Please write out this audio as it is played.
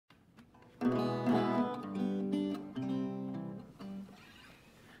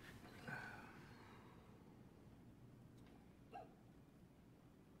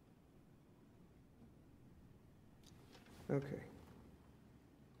Okay.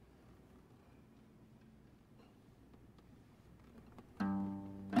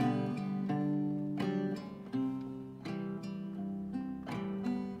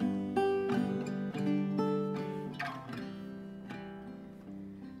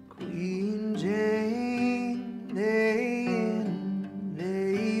 Queen Jane lay in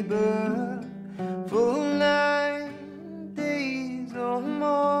labor for 9 days or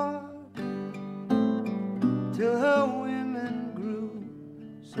more, till her women grew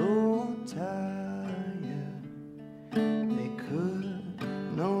so tired they could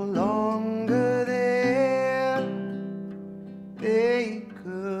no longer there. They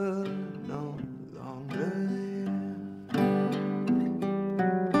could no longer there.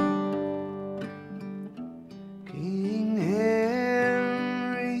 King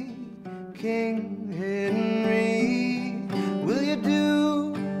Henry, King Henry, will you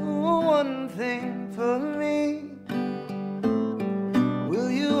do one thing for me? Will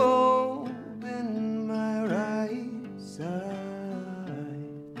you open my right side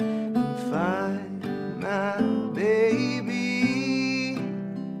and find my baby,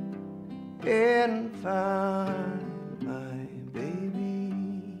 and find my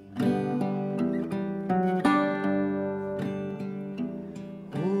baby?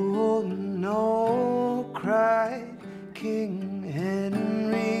 Oh no, cried King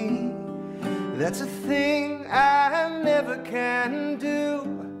Henry, that's a thing I never can do.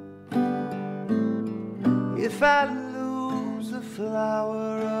 If I lose the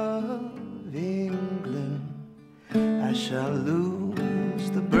flower of England, I shall lose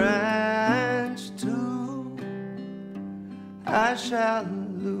the branch too. I shall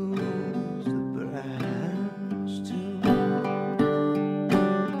lose the branch too.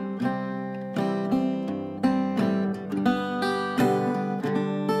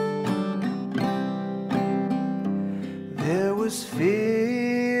 There was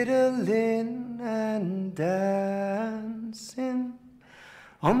fiddling and dancing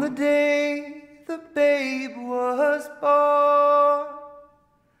on the day the babe was born,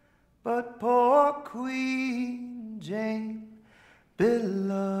 but poor Queen Jane,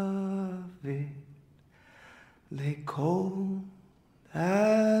 beloved, lay cold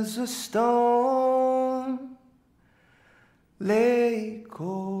as a stone, lay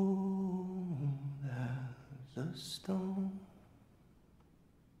cold as a stone.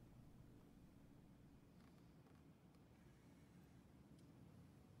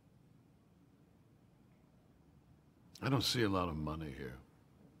 I don't see a lot of money here.